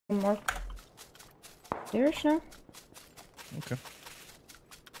More. There's no. Okay.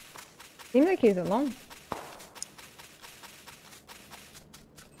 Seems like he's alone.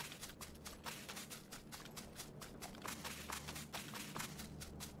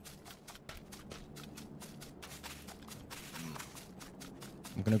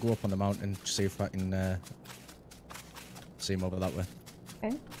 I'm gonna go up on the mountain, see if I can see him over that way.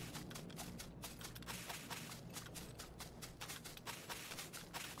 Okay.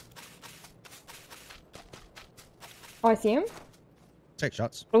 Oh, I see him. Take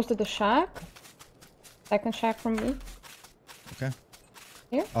shots. Close to the shack. Second shack from me. Okay.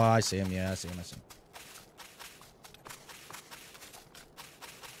 Here? Oh, I see him. Yeah, I see him. I see him.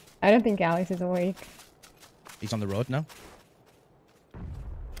 I don't think Alex is awake. He's on the road now.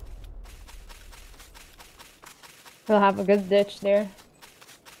 We'll have a good ditch there.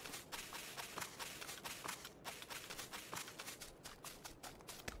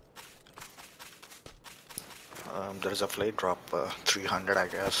 There's a flight drop, 300, I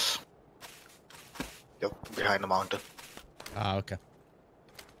guess. Yep, behind the mountain. Ah, okay.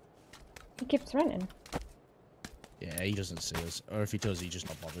 He keeps running. Yeah, he doesn't see us. Or if he does, he's just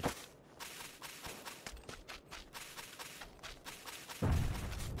not bothered.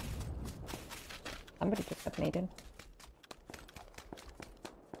 Somebody just got naded.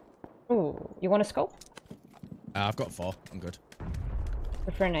 Ooh, you want a scope? I've got 4. I'm good.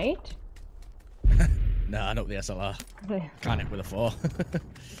 For an 8? Nah, not the SLR. Can't hit with a 4.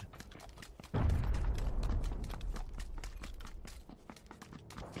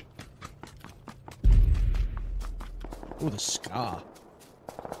 Oh, the scar.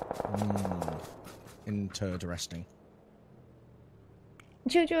 Interesting.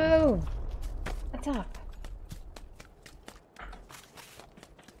 Juju! What's up?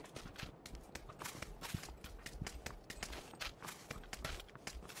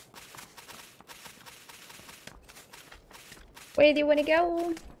 Where do you want to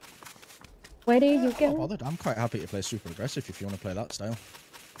go? Where do you I'm not go? bothered. I'm quite happy to play super aggressive if you want to play that style.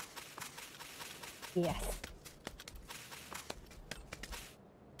 Yes.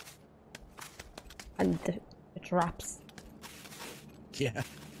 And the drops. Yeah.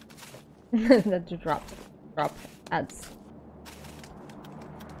 The drop ads.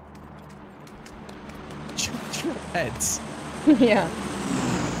 Heads. Yeah.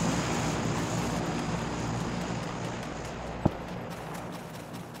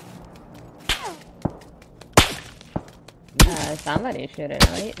 Somebody should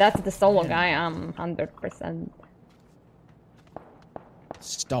have, right? That's the solo guy, I'm 100%.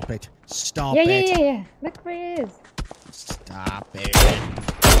 Stop it. Stop Yeah, it. yeah. Look where he is. Stop it.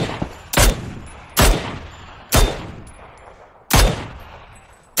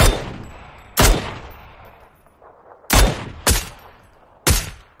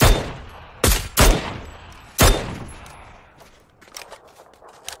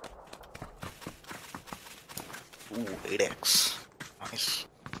 Ooh, 8x. Nice.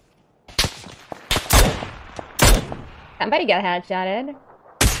 Somebody got headshotted.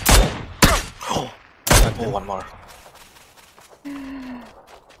 Oh, one more.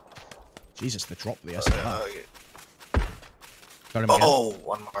 Jesus, the drop the SLR. Yeah. Got him again. Oh,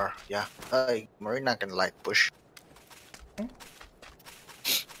 one more. Yeah. Marina can light push.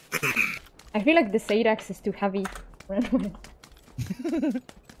 I feel like the Sadex is too heavy. I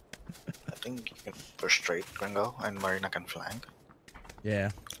think you can push straight, Gringo, and Marina can flank.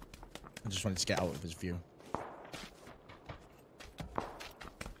 Yeah. I just wanted to get out of his view.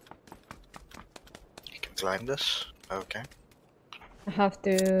 You can climb this. Okay. I have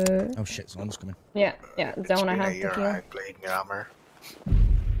to... Oh shit, zone's coming. Yeah, zone I have to kill. kill. I played Miramar.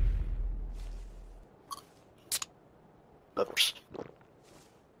 Oops.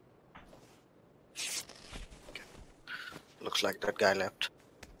 Okay. Looks like that guy left.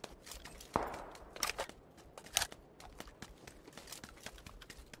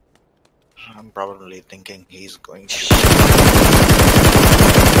 I'm probably thinking he's going to...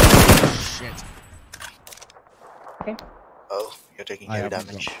 Shit. Okay. Oh, you're taking heavy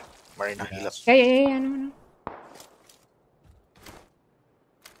damage. Marina, heal up. Yeah, no.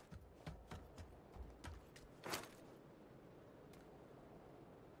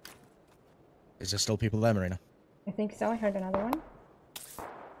 Is there still people there, Marina? I think so, I heard another one.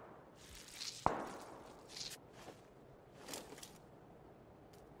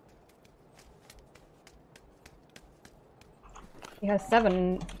 He has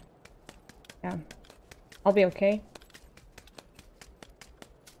 7. Yeah. I'll be okay.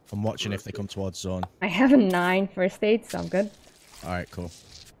 I'm watching if they come towards zone. I have a 9 first aid, so I'm good. Alright, cool.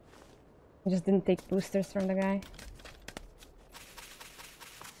 I just didn't take boosters from the guy.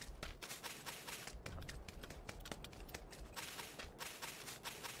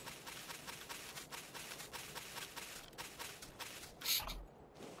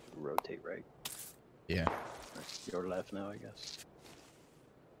 right? Yeah. Your left now, I guess.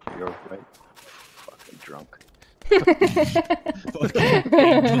 You're right. Fucking drunk. Fucking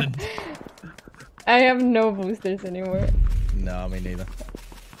England. I have no boosters anymore. No, me neither.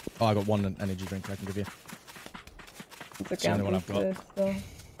 Oh, I got one energy drink I can give you. It's It's the only one I've got. So.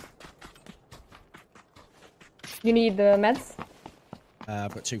 You need the meds?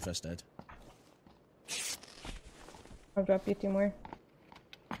 I've got 2 first aid. I'll drop you 2 more.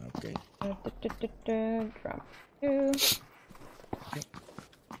 Okay. Drop 2.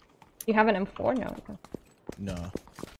 You have an M4 now? No.